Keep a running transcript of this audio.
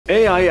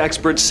AI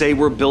experts say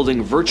we're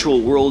building virtual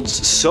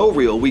worlds so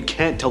real we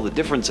can't tell the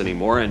difference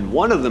anymore, and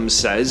one of them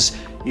says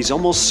he's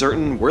almost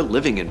certain we're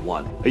living in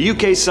one. A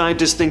UK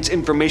scientist thinks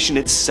information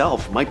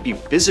itself might be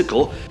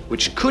physical,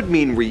 which could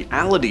mean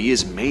reality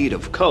is made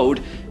of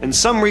code, and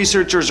some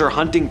researchers are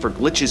hunting for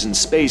glitches in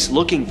space,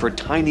 looking for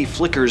tiny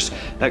flickers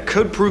that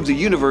could prove the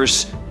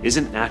universe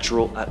isn't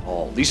natural at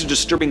all. These are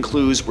disturbing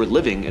clues we're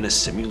living in a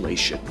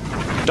simulation.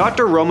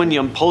 Dr. Roman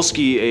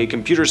Yampolskiy, a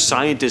computer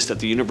scientist at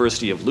the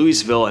University of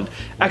Louisville and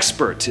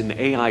expert in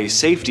AI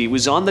safety,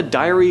 was on the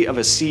Diary of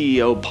a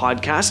CEO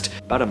podcast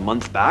about a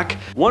month back.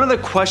 One of the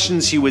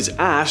questions he was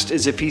asked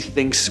is if he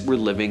thinks we're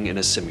living in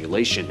a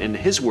simulation. In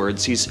his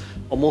words, he's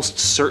almost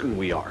certain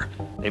we are.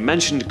 They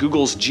mentioned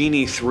Google's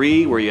Genie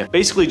 3, where you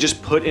basically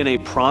just put in a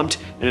prompt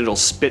and it'll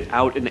spit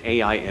out an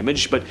AI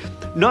image, but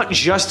not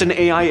just an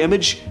AI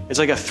image, it's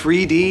like a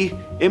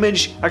 3D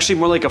image, actually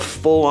more like a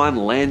full-on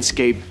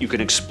landscape you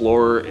can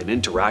explore and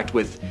interact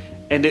with,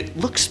 and it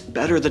looks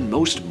better than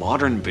most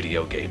modern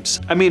video games.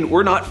 I mean,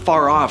 we're not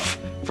far off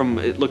from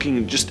it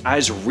looking just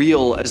as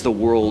real as the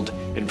world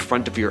in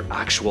front of your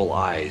actual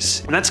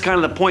eyes. And that's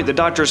kind of the point. The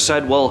doctor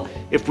said, well,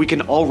 if we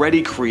can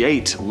already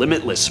create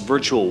limitless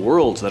virtual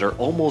worlds that are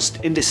almost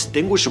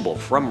indistinguishable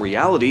from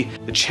reality,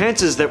 the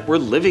chances that we're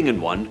living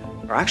in one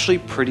are actually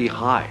pretty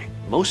high.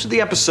 Most of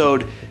the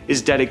episode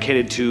is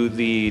dedicated to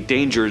the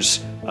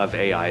dangers of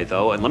AI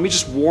though, and let me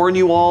just warn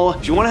you all,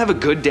 if you want to have a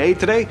good day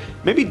today,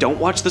 maybe don't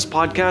watch this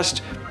podcast.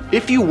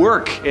 If you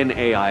work in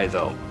AI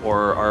though,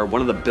 or are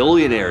one of the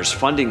billionaires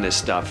funding this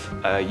stuff,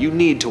 you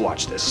need to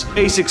watch this.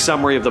 Basic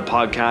summary of the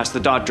podcast: the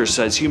doctor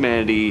says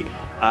humanity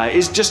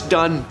is just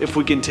done if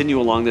we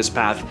continue along this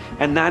path,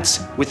 and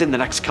that's within the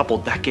next couple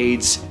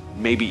decades,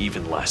 maybe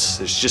even less.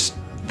 There's just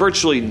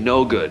virtually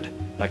no good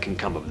that can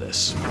come of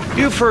this.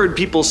 You've heard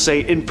people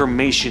say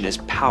information is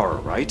power,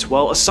 right?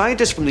 Well, a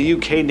scientist from the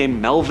UK named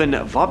Melvin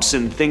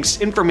Vobson thinks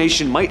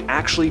information might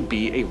actually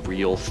be a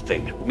real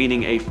thing,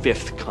 meaning a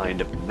fifth kind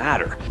of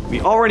matter.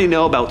 We already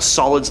know about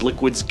solids,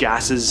 liquids,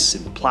 gases,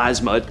 and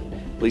plasma.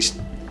 At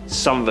least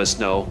some of us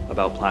know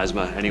about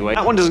plasma anyway.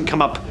 That one doesn't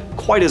come up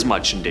quite as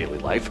much in daily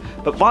life,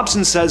 but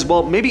Vobson says,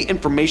 well, maybe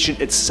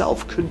information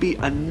itself could be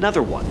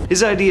another one.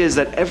 His idea is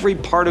that every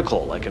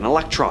particle, like an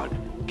electron,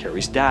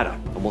 carries data,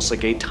 almost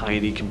like a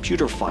tiny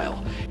computer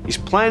file. He's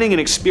planning an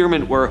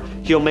experiment where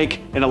he'll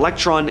make an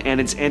electron and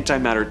its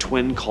antimatter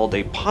twin called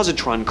a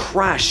positron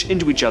crash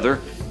into each other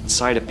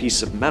inside a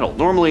piece of metal.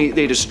 Normally,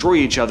 they destroy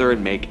each other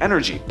and make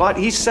energy, but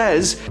he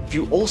says if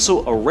you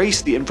also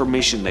erase the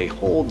information they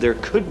hold, there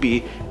could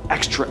be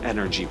extra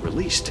energy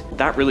released. If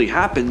that really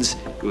happens,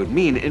 it would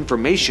mean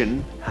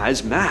information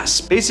has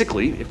mass.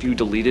 Basically, if you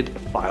deleted a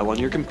file on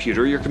your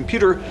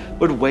computer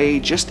would weigh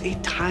just a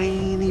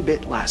tiny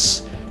bit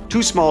less.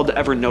 Too small to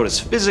ever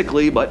notice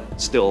physically, but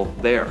still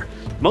there.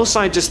 Most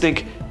scientists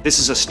think this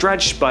is a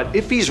stretch, but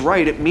if he's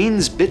right, it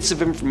means bits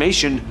of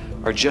information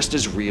are just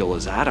as real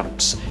as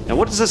atoms. Now,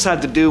 what does this have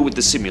to do with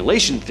the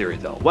simulation theory,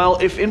 though? Well,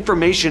 if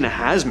information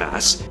has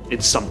mass,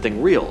 it's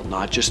something real,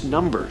 not just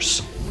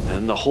numbers.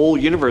 And the whole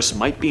universe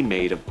might be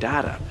made of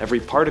data. Every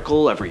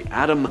particle, every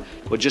atom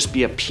would just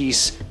be a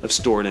piece of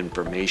stored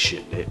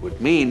information. It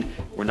would mean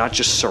we're not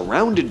just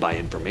surrounded by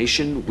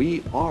information,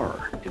 we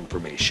are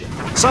information.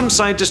 Some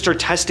scientists are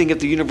testing if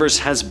the universe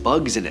has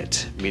bugs in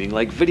it, meaning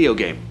like video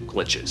game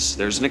glitches.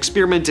 There's an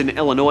experiment in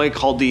Illinois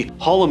called the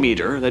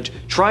Holometer that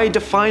tried to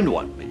find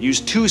one. It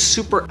used two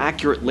super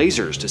accurate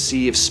lasers to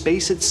see if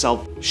space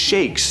itself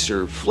shakes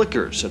or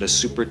flickers at a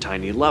super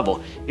tiny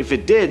level. If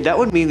it did, that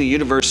would mean the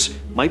universe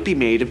might be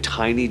made of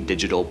tiny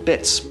digital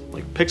bits,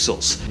 like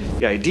pixels.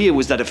 The idea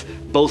was that if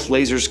both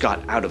lasers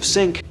got out of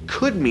sync,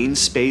 could mean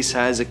space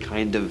has a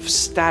kind of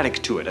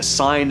static to it, a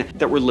sign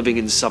that we're living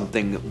in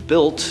something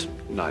built,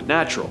 not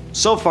natural.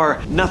 So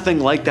far, nothing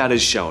like that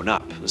has shown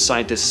up. The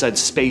scientists said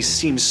space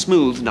seems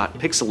smooth, not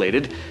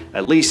pixelated,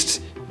 at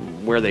least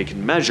where they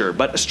can measure,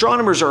 but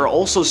astronomers are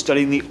also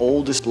studying the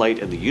oldest light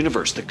in the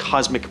universe, the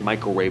cosmic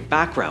microwave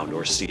background,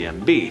 or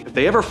CMB. If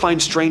they ever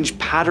find strange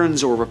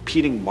patterns or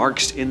repeating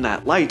marks in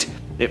that light,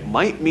 it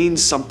might mean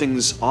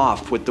something's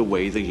off with the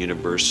way the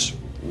universe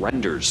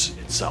renders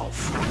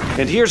itself.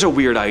 And here's a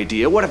weird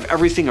idea. What if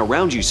everything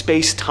around you,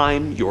 space,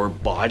 time, your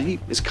body,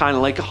 is kind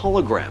of like a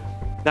hologram?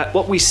 That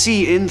what we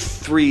see in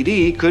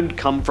 3D could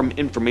come from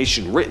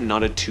information written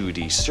on a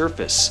 2D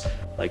surface,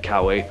 like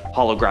how a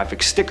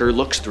holographic sticker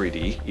looks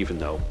 3D even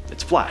though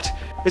it's flat.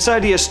 This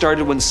idea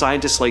started when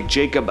scientists like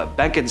Jacob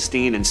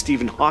Bekenstein and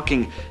Stephen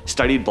Hawking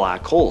studied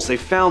black holes. They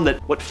found that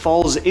what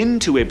falls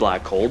into a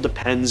black hole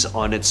depends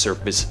on its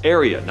surface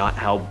area, not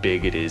how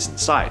big it is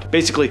inside.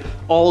 Basically,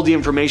 all the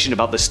information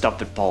about the stuff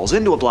that falls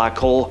into a black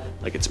hole,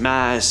 like its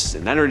mass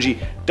and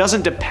energy,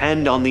 doesn't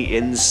depend on the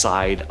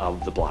inside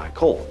of the black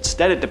hole.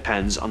 Instead, it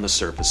depends on the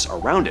surface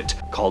around it,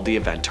 called the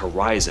event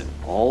horizon.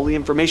 All the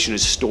information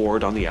is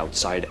stored on the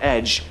outside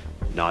edge,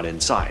 not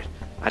inside.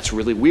 That's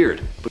really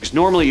weird, because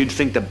normally you'd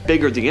think the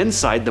bigger the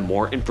inside, the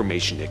more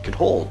information it could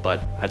hold,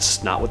 but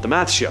that's not what the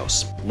math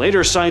shows.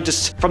 Later,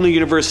 scientists from the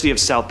University of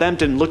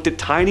Southampton looked at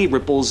tiny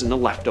ripples in the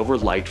leftover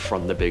light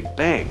from the Big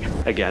Bang,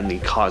 again the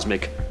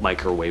cosmic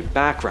microwave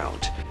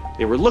background.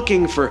 They were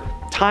looking for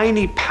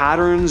tiny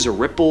patterns or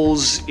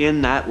ripples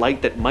in that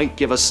light that might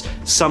give us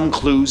some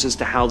clues as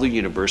to how the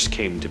universe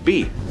came to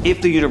be.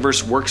 If the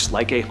universe works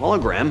like a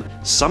hologram,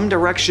 some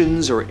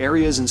directions or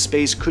areas in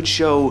space could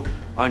show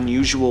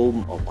unusual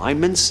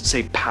alignments,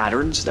 say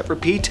patterns that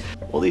repeat.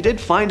 Well, they did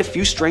find a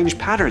few strange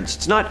patterns.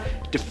 It's not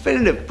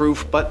definitive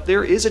proof, but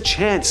there is a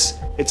chance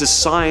it's a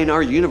sign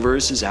our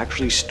universe is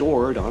actually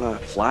stored on a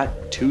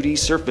flat 2D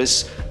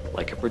surface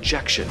like a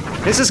projection.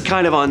 This is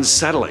kind of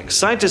unsettling.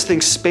 Scientists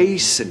think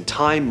space and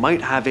time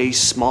might have a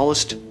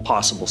smallest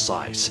possible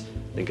size.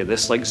 Think of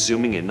this like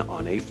zooming in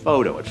on a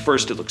photo. At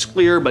first it looks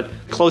clear, but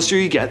the closer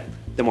you get,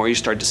 the more you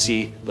start to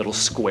see little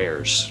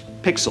squares,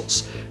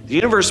 pixels. The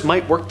universe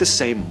might work the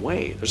same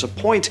way. There's a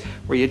point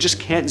where you just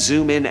can't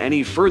zoom in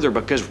any further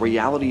because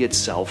reality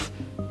itself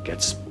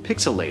gets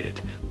pixelated.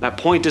 That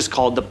point is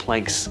called the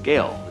Planck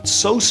scale. It's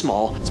so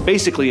small, it's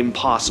basically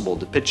impossible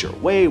to picture,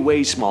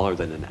 way smaller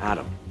than an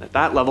atom. At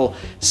that level,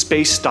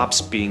 space stops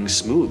being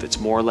smooth. It's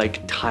more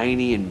like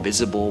tiny,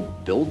 invisible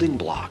building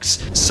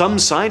blocks. Some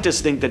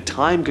scientists think that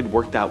time could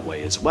work that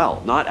way as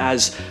well, not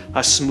as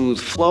a smooth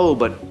flow,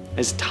 but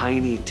as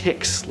tiny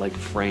ticks, like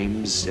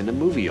frames in a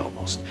movie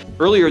almost.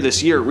 Earlier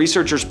this year,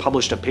 researchers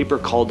published a paper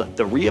called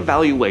The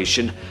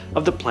Reevaluation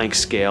of the Planck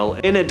Scale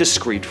in a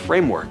Discrete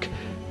Framework.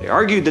 They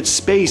argued that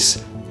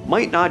space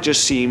might not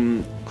just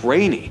seem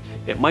grainy,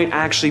 it might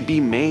actually be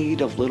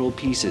made of little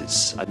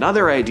pieces.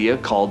 Another idea,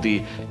 called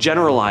the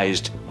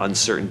generalized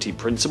uncertainty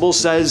principle,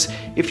 says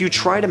if you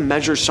try to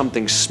measure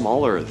something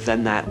smaller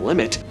than that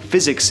limit,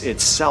 physics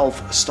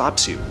itself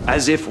stops you,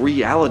 as if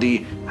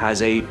reality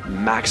has a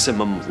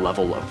maximum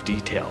level of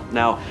detail.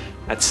 Now,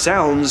 that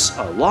sounds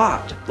a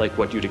lot like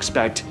what you'd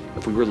expect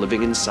if we were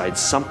living inside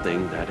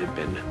something that had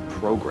been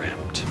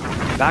programmed.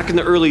 Back in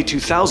the early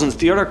 2000s,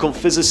 theoretical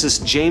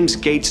physicist James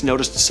Gates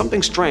noticed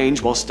something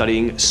strange while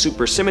studying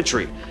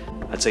supersymmetry.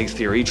 That's a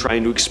theory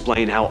trying to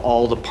explain how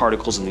all the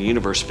particles in the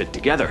universe fit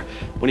together.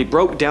 When he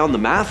broke down the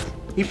math,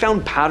 he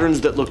found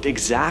patterns that looked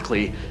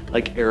exactly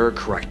like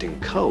error-correcting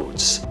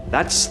codes.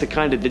 That's the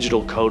kind of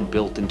digital code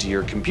built into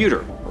your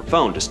computer or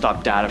phone to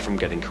stop data from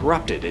getting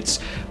corrupted. It's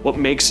what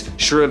makes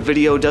sure a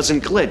video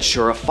doesn't glitch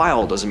or a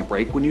file doesn't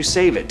break when you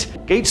save it.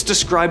 Gates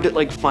described it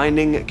like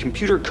finding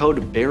computer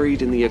code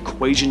buried in the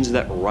equations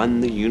that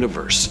run the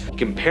universe. He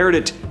compared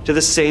it to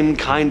the same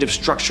kind of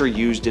structure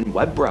used in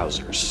web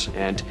browsers.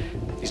 And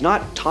he's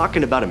not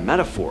talking about a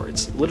metaphor.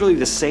 It's literally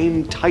the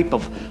same type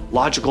of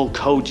logical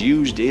code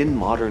used in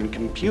modern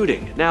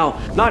computing.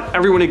 Now, not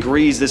everyone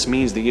agrees this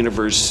means the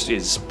universe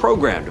is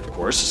programmed, of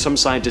course. Some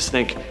scientists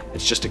think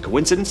it's just a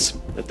coincidence,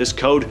 that this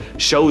code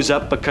shows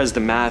up because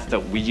the math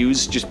that we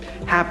use just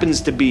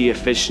happens to be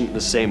efficient the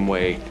same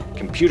way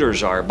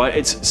computers are. But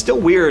it's still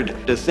weird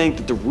to think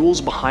that the rules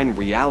behind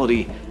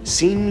reality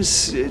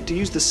seems to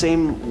use the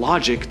same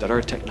logic that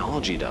our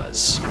technology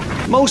does.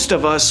 Most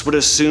of us would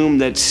assume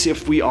that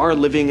if we are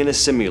living in a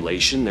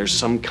simulation, there's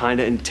some kind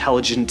of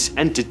intelligent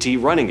entity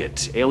running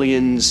it.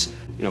 Aliens,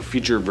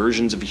 future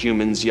versions of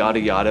humans, yada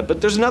yada.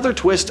 But there's another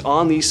twist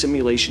on the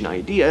simulation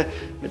idea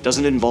that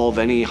doesn't involve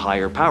any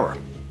higher power,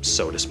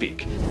 so to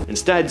speak.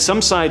 Instead,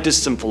 some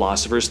scientists and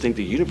philosophers think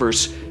the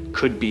universe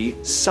could be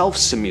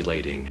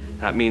self-simulating.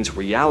 That means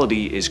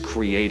reality is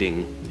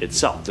creating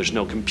itself. There's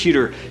no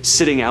computer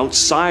sitting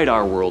outside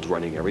our world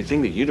running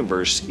everything. The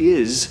universe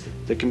is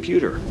the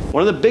computer.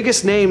 One of the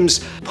biggest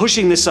names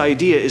pushing this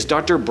idea is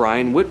Dr.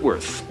 Brian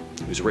Whitworth,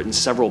 who's written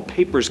several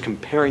papers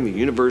comparing the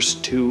universe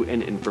to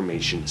an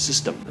information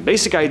system. The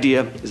basic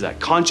idea is that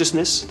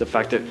consciousness, the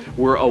fact that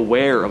we're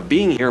aware of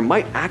being here,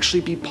 might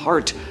actually be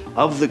part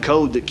of the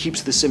code that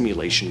keeps the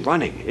simulation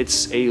running.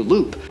 It's a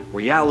loop.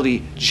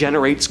 Reality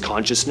generates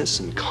consciousness,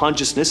 and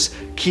consciousness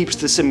keeps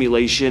the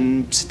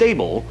simulation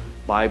stable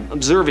by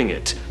observing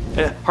it.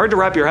 Hard to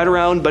wrap your head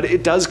around, but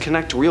it does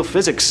connect to real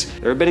physics.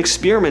 There have been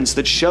experiments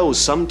that show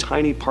some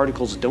tiny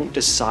particles don't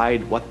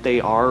decide what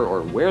they are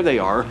or where they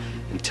are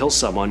until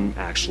someone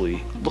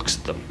actually looks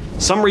at them.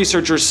 Some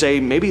researchers say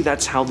maybe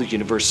that's how the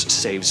universe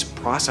saves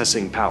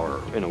processing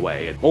power in a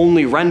way. It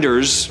only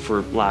renders,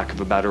 for lack of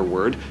a better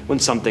word, when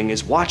something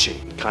is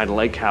watching. Kind of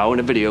like how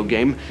in a video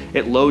game,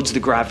 it loads the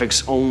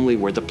graphics only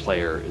where the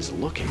player is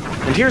looking.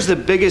 And here's the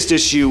biggest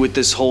issue with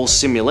this whole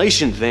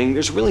simulation thing.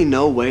 There's really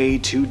no way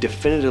to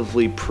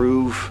definitively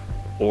prove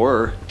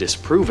or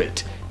disprove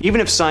it.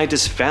 Even if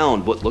scientists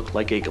found what looked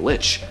like a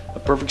glitch, a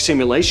perfect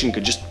simulation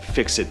could just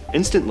fix it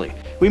instantly.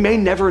 We may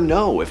never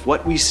know if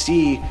what we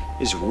see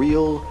is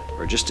real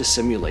or just a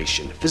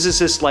simulation.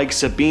 Physicists like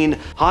Sabine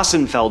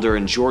Hossenfelder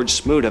and George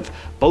Smoot have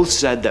both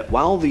said that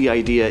while the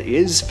idea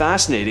is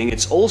fascinating,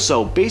 it's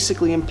also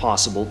basically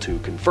impossible to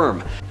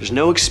confirm. There's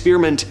no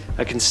experiment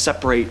that can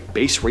separate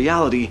base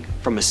reality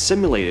from a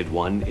simulated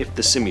one if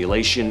the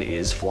simulation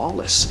is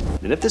flawless.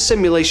 And if the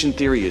simulation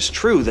theory is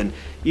true, then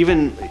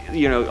even,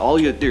 you know, all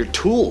your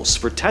tools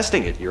for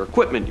testing it, your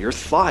equipment, your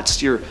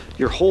thoughts, your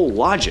whole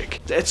logic.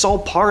 It's all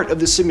part of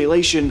the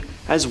simulation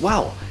as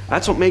well.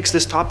 That's what makes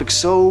this topic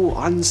so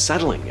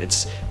unsettling.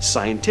 It's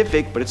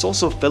scientific, but it's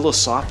also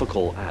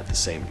philosophical at the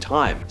same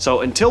time.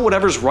 So until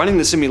whatever's running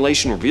the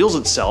simulation reveals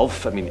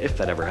itself, I mean, if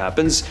that ever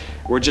happens,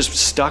 we're just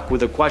stuck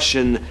with a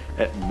question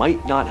that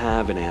might not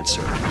have an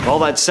answer. All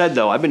that said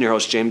though, I've been your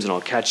host James, and I'll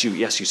catch you,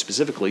 yes you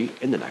specifically,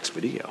 in the next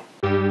video.